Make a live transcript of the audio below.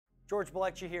George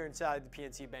Balecki here inside the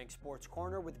PNC Bank Sports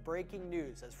Corner with breaking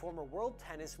news as former world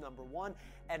tennis #1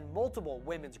 and multiple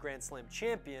women's Grand Slam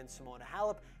champion Simona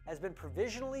Halep has been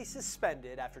provisionally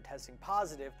suspended after testing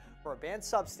positive for a banned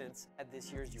substance at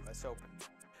this year's US Open.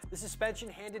 The suspension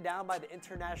handed down by the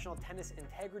International Tennis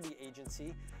Integrity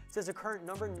Agency says a current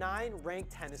 #9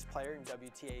 ranked tennis player in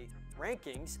WTA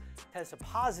rankings tested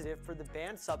positive for the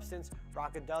banned substance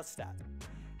roxadustat.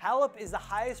 Halep is the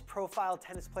highest profile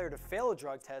tennis player to fail a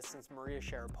drug test since Maria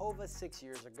Sharapova 6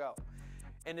 years ago.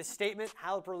 In a statement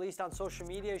Halep released on social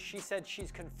media, she said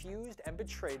she's confused and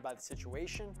betrayed by the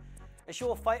situation, and she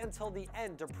will fight until the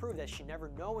end to prove that she never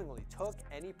knowingly took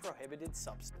any prohibited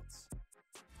substance.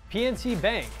 PNC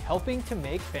Bank, helping to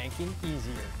make banking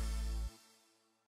easier.